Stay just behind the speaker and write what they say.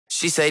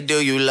She say, do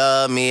you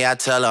love me? I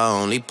tell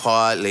her only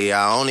partly.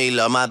 I only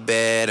love my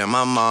bed and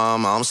my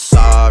mom. I'm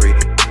sorry.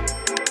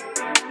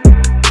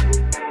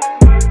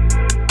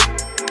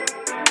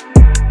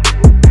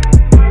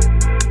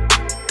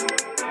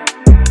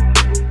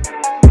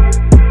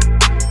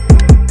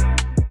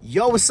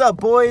 Yo, what's up,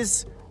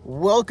 boys?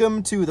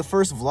 Welcome to the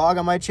first vlog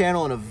on my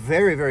channel in a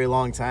very, very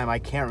long time. I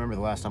can't remember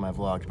the last time I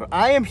vlogged, but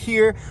I am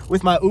here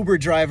with my Uber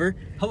driver.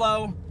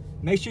 Hello.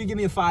 Make sure you give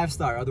me a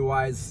 5-star,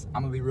 otherwise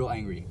I'm gonna be real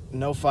angry.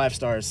 No 5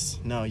 stars.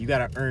 No, you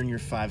gotta earn your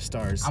 5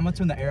 stars. I'm gonna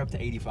turn the air up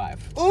to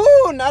 85.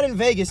 Ooh, not in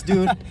Vegas,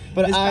 dude.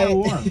 But It's kinda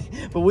warm.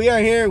 But we are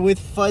here with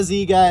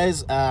Fuzzy,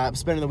 guys. I'm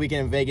spending the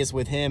weekend in Vegas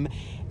with him,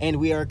 and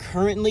we are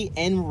currently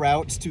en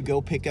route to go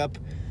pick up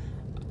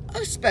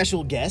a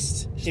special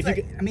guest.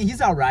 I mean,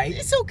 he's all right.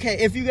 It's okay.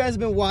 If you guys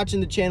have been watching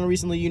the channel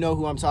recently, you know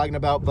who I'm talking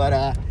about.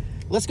 But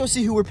let's go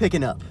see who we're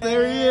picking up.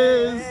 There he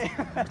is.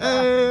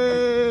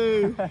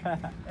 Hey.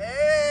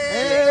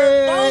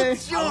 Hey.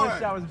 Both short. I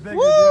wish I was bigger.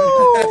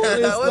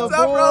 What's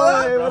up,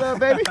 brother? What up,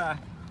 baby?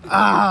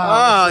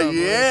 Oh,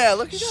 yeah.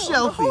 Look at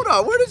Shelfy. Hold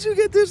on. Where did you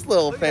get this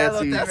little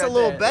fancy? That's a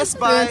little Best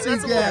Buy. Fancy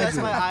That's a little Best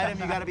gadget. Buy item.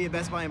 You got to be a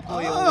Best Buy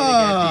employee only to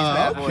get these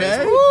bad boys.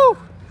 Okay. Woo.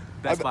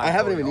 I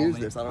haven't even used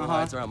this. I don't know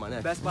why it's around my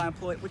neck. Best Buy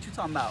employee. What you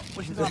talking about?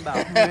 What you talking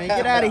about? Man,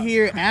 get out of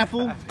here,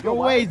 Apple. Go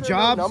away,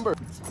 Jobs. Number. It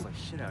smells like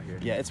shit out here.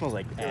 Yeah, it smells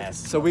like ass.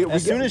 So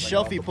as soon as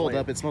Shelfy pulled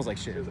up, it smells like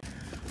shit.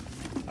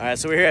 All right,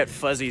 so we're here at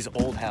Fuzzy's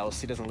old house.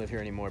 He doesn't live here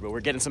anymore, but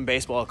we're getting some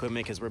baseball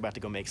equipment because we're about to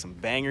go make some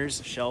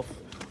bangers. Shelf,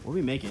 what are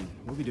we making?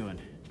 What are we doing?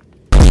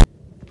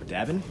 We're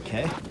dabbing?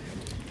 Okay.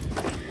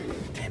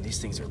 Damn, these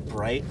things are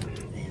bright,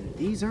 and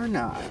these are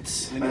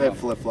not. I have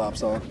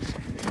flip-flops on.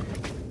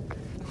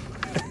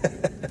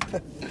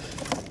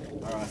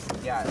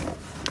 Yeah.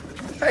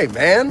 Hey,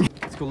 man.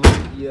 Let's go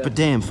look. Yeah. But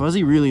damn,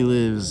 Fuzzy really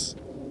lives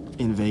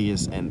in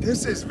Vegas, and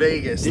This is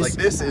Vegas. This- Like,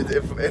 this is,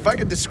 if I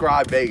could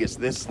describe Vegas,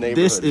 this neighborhood.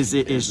 this is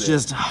it. It's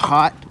just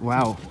hot.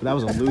 Wow, that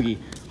was a loogie.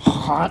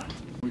 Hot.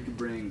 We could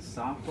bring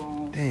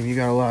softball. Damn, you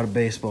got a lot of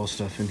baseball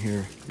stuff in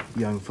here,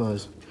 young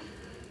Fuzz.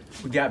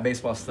 We got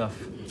baseball stuff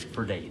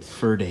for days.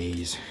 For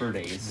days. For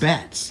days.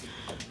 Bats,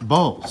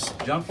 balls.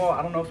 Junk ball.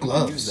 I don't know if we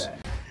Gloves. can use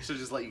that. should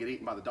just let you get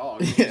eaten by the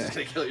dog. You're just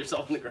gonna kill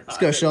yourself in the ground. Let's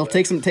go, Shelf.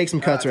 Take some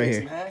cuts right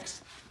here.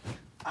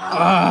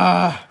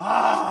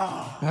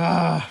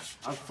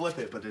 I flip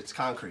it, but it's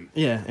concrete.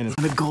 Yeah, and it's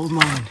the gold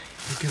mine.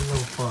 Look at little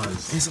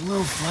Fuzz. It's a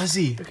little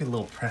fuzzy. Look at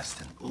little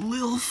Preston.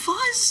 Little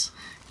Fuzz.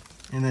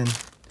 And then,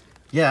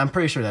 yeah, I'm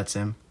pretty sure that's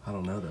him. I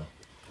don't know though.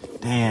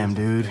 Damn,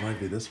 dude. It might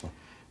be this one.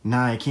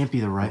 Nah, it can't be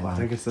the right I one.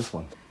 think it's this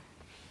one.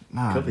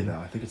 Nah, Could be dude. though.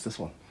 I think it's this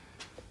one.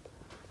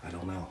 I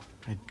don't know.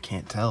 I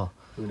can't tell.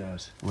 Who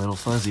knows? Little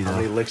Fuzzy, How though.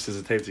 many licks does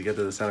it take to get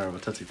to the center of a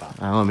Tootsie Pop?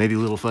 I don't know, maybe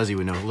Little Fuzzy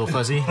would know. Little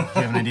Fuzzy, do you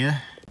have an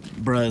idea?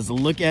 Bruhs,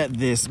 look at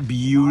this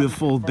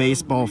beautiful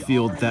baseball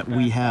field that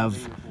we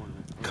have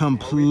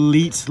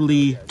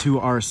completely to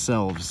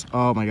ourselves.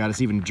 Oh my God,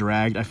 it's even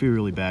dragged. I feel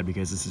really bad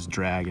because this is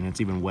drag and it's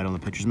even wet on the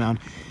pitcher's mound.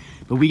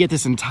 But we get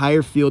this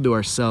entire field to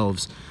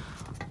ourselves.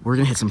 We're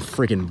gonna hit some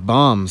freaking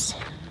bombs.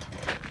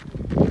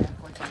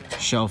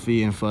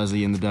 Shelfy and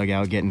Fuzzy in the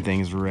dugout getting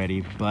things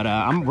ready. But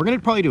we're gonna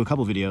probably do a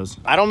couple videos.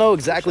 I don't know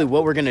exactly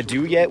what we're gonna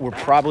do yet. We're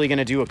probably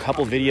gonna do a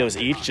couple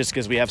videos each just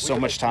because we have so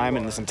much time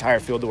and this entire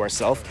field to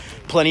ourselves.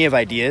 Plenty of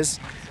ideas.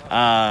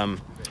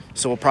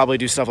 So we'll probably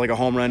do stuff like a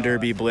home run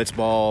derby, blitz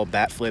ball,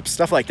 bat flips,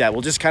 stuff like that.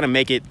 We'll just kind of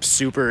make it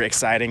super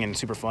exciting and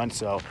super fun.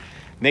 So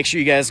make sure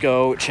you guys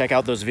go check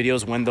out those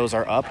videos when those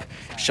are up.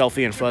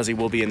 Shelfy and Fuzzy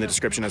will be in the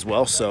description as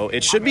well. So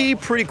it should be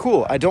pretty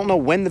cool. I don't know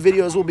when the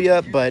videos will be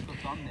up, but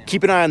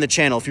keep an eye on the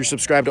channel. If you're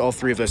subscribed to all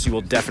three of us, you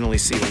will definitely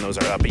see when those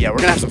are up. But yeah, we're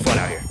gonna have some fun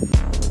out here.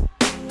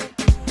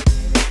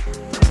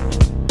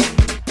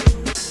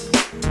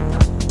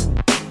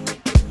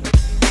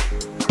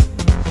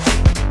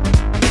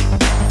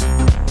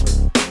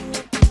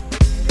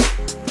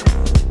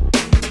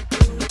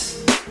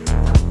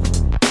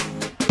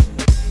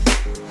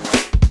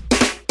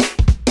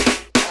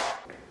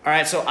 All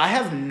right, so I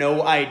have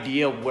no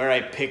idea where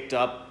I picked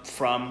up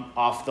from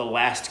off the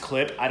last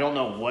clip. I don't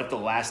know what the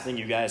last thing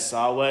you guys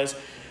saw was,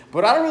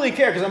 but I don't really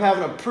care because I'm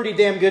having a pretty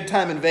damn good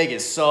time in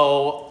Vegas.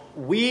 So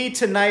we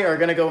tonight are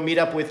gonna go meet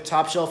up with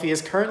Top Shelf. He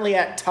is currently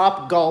at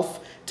Top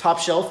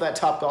Shelf at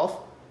Top Golf.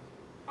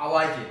 I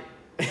like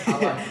it. I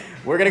like it.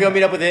 We're gonna go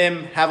meet up with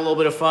him, have a little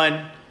bit of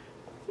fun.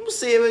 We'll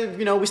see,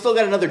 you know, we still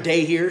got another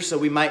day here, so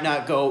we might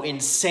not go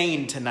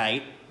insane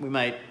tonight. We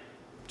might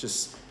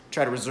just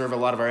try to reserve a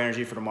lot of our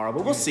energy for tomorrow,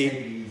 but we'll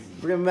see.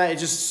 We're gonna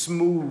just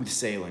smooth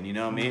sailing, you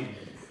know what I mean?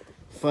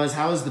 Fuzz,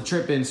 how has the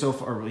trip been so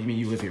far? Well, I mean,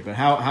 you live here, but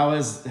how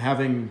has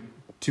having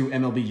two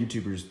MLB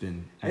YouTubers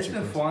been? It's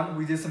been fun.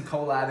 We did some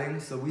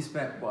collabing, so we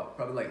spent what,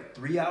 probably like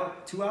 2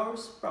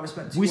 hours? Probably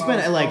spent 2 hours. We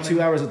spent like filming.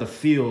 2 hours at the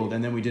field,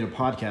 and then we did a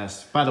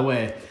podcast. By the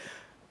way,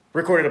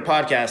 recorded a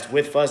podcast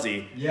with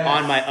Fuzzy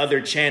on my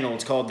other channel.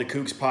 It's called The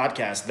Kooks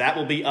Podcast. That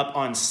will be up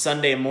on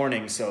Sunday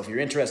morning, so if you're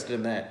interested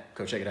in that,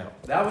 go check it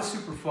out. That was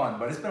super fun,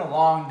 but it's been a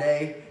long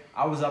day.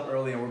 I was up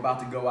early, and we're about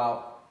to go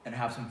out and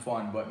have some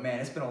fun. But man,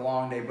 it's been a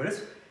long day.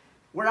 But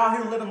we're out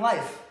here living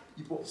life.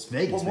 What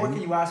Vegas, more baby.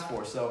 can you ask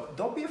for? So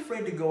don't be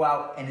afraid to go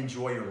out and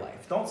enjoy your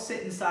life. Don't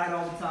sit inside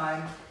all the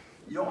time.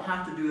 You don't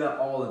have to do that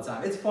all the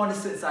time. It's fun to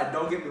sit inside,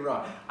 don't get me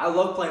wrong. I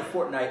love playing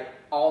Fortnite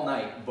all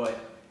night, but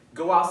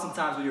go out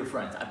sometimes with your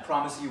friends. I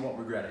promise you won't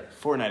regret it.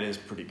 Fortnite is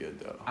pretty good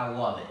though. I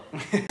love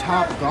it.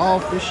 Top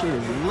golf, this shit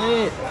is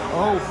lit.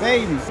 Oh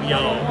baby.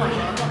 Yo.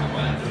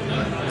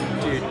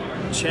 Dude,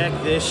 check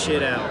this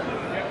shit out.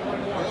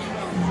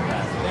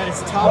 That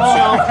is top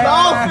shelf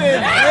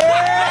dolphin. Yeah,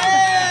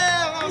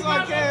 that was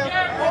my cam.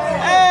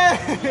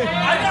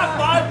 I got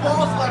 5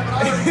 balls left, but I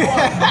already won.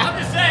 I'm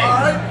just saying. All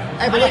right.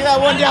 Hey, but look at that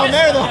one down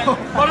there though.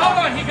 But hold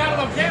on, he got it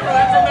on camera.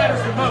 That's what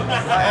matters the most.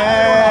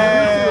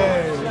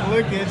 Hey,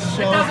 look at It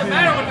Shelfy. doesn't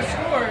matter what the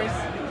score is.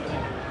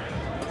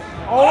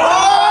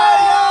 Oh!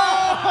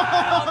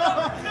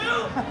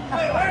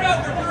 Wait, we're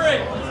number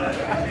 3.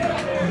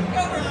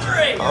 Number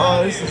 3.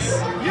 Oh, this is.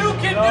 You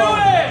can do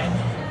it.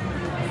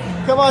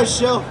 Come on,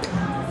 Shelf.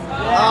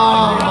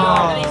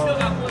 And he still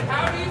got points.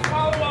 How do you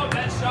follow up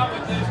that shot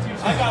with those 2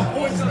 shots? I got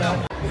points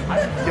now.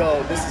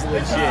 Yo, this is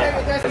legit.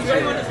 He's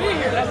ready to be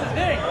here. That's the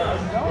thing.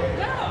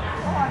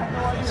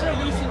 Yeah. He's trying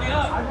to loosen you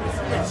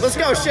up. Let's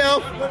go,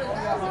 Shelf. All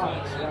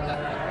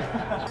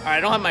right, I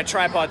don't have my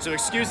tripod, so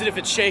excuse it if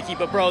it's shaky,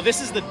 but bro,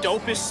 this is the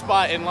dopest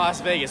spot in Las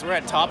Vegas. We're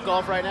at Top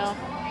Golf right now.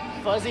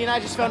 Fuzzy and I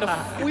just found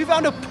we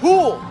found a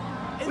pool.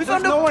 We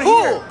found a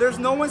pool. There's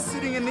no one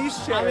sitting in these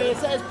chairs. I mean, it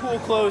says pool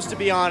closed, to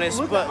be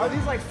honest, but are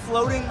these like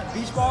floating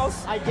beach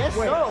balls? I guess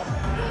so. You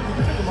can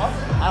pick them up?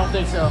 I don't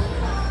think so.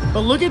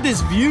 But look at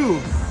this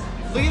view.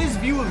 Look at this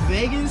view of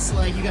Vegas.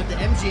 Like, you got the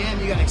MGM,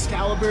 you got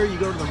Excalibur, you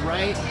go to the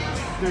right.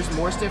 There's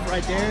more stuff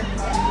right there.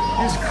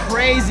 It's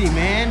crazy,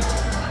 man.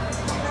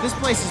 This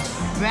place is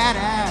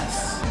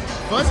badass.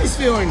 Fuzzy's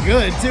feeling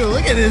good, too.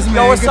 Look at this, man.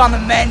 Yo, what's on the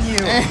menu?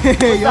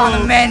 What's on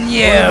the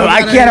menu?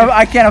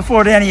 I can't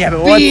afford any of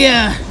it.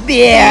 Beer.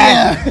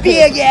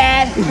 Beer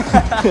again.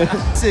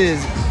 This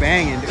is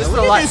banging, dude. Look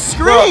Look at this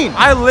screen. Bro,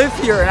 I live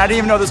here and I didn't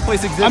even know this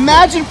place existed.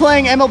 Imagine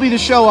playing MLB The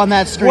Show on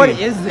that screen. What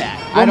is that?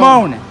 I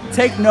don't- Ramon,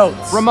 take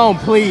notes. Ramon,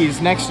 please,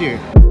 next year.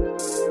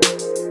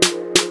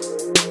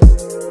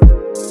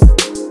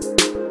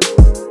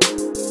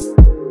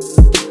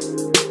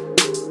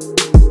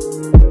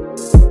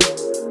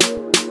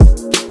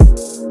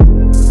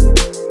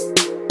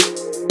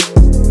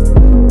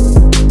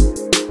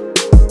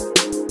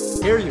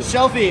 Hear you.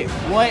 Shelfy,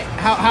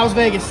 how's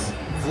Vegas?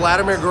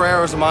 Vladimir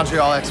Guerrero's a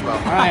Montreal Expo.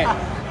 All right,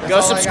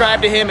 go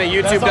subscribe to him at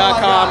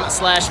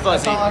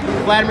youtube.com/Fuzzy.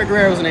 Vladimir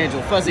Guerrero's an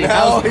angel. Fuzzy,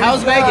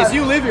 how's Vegas?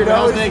 You live here, but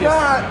how's Vegas?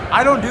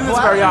 I don't do this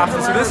very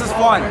often, so this is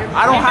fun.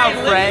 I don't have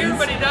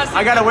friends.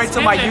 I gotta wait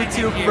till my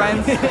YouTube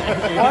friends. He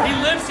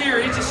lives here.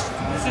 He just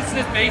sits in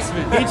his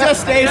basement. He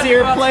just stays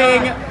here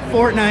playing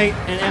Fortnite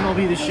and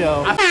MLB The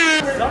Show.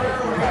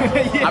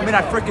 I mean,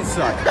 I freaking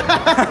suck.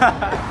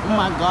 Oh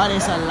my God,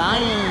 it's a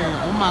lion.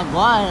 Oh my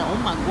God, oh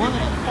my God.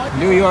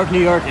 New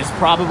York is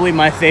probably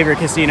my favorite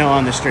casino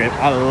on the strip.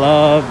 I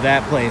love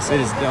that place.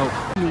 It is dope.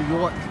 New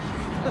York.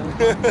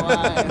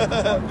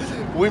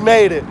 We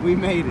made it. We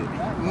made it.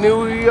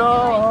 New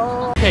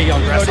York. Hey,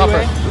 young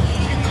grasshopper.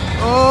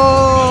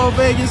 Oh,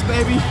 Vegas,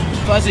 baby.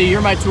 Fuzzy, you're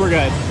my tour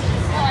guide.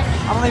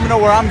 I don't even know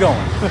where I'm going.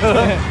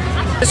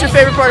 What's your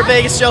favorite part of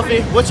Vegas,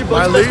 Shelfy? What's your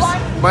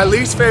My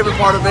least favorite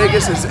part of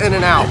Vegas is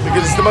In-N-Out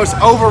because it's the most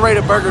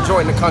overrated burger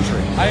joint in the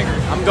country. I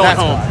agree. I'm going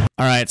home.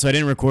 All right, so I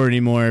didn't record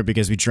anymore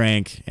because we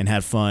drank and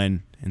had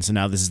fun, and so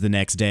now this is the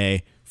next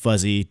day.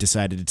 Fuzzy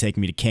decided to take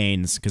me to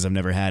Cane's because I've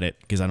never had it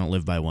because I don't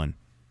live by one.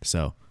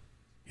 So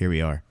here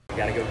we are.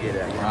 Gotta go get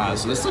it.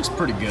 So this looks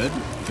pretty good.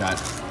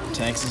 Got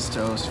Texas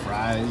toast,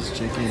 fries,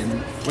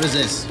 chicken. What is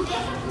this?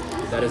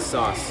 That is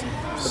sauce.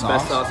 The Sauce?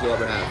 best sauce you'll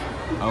ever have.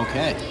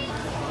 Okay.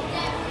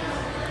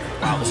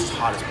 Wow, this is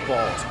hot as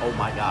balls. Oh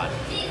my God.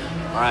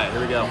 All right,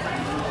 here we go.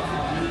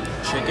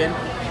 Chicken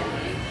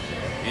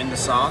in the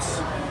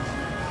sauce.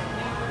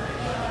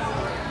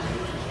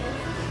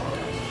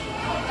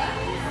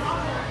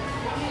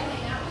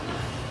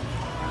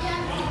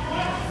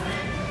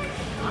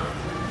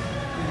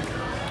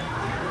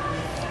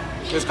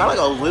 There's kind of like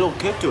a little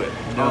kick to it.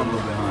 Yeah, a little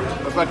bit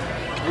hot. It's like,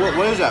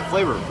 what is that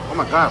flavor? Oh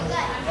my God.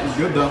 It's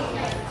good though.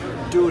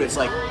 Dude, it's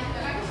like,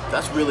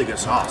 that's really good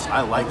sauce.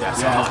 I like that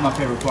sauce. Yeah, that's my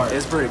favorite part.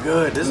 It's pretty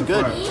good. This is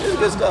good. This is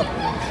good stuff.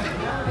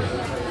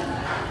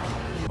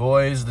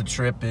 Boys, the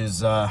trip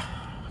is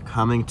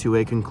coming to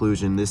a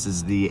conclusion. This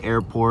is the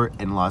airport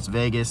in Las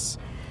Vegas,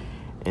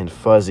 and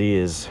Fuzzy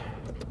is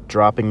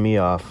dropping me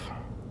off,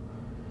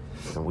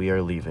 and we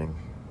are leaving.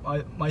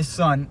 My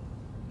son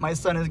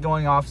is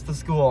going off to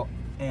school,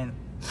 and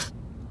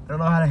I don't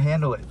know how to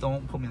handle it.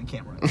 Don't put me on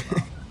camera.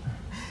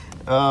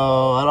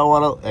 Oh, I don't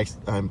want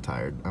to. I'm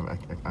tired.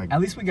 At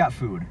least we got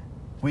food.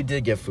 We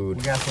did get food.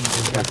 We got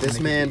some. But this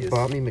man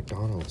bought me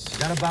McDonald's.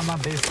 Gotta buy my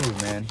base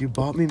food, man. You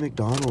bought me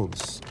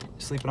McDonald's.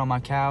 Sleeping on my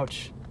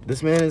couch,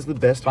 This man is the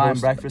best buying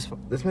host. breakfast.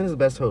 This man is the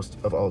best host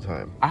of all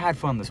time. I had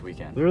fun this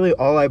weekend. Literally,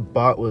 all I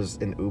bought was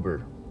an Uber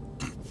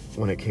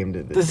when it came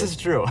to this. This is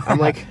true. I'm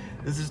like,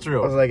 this is I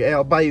true. was like, hey,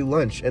 I'll buy you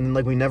lunch. And then,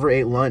 like, we never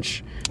ate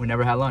lunch. We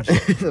never had lunch.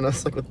 And I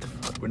was like, what the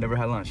fuck? We never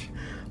had lunch.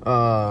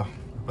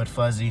 But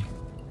Fuzzy,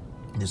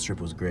 this trip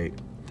was great.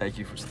 Thank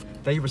you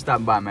for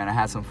stopping by, man. I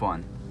had some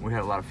fun. We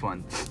had a lot of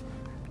fun.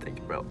 Thank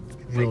you, bro.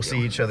 We'll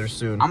see each other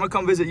soon. I'm gonna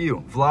come visit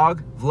you.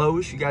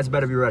 Vlogs, you guys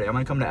better be ready. I'm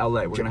gonna come to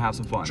LA. We're gonna have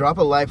some fun. Drop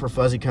a like for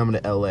Fuzzy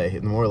coming to LA.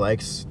 The more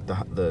likes,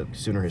 the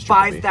sooner his trip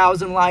will be.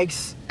 5,000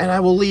 likes. And I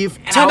will leave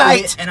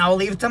tonight. And I will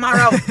leave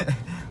tomorrow.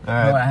 All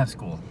right. No, I have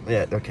school.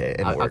 Yeah, okay.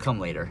 And I'll work. come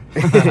later.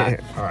 All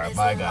right,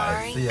 bye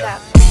guys. See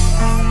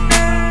ya.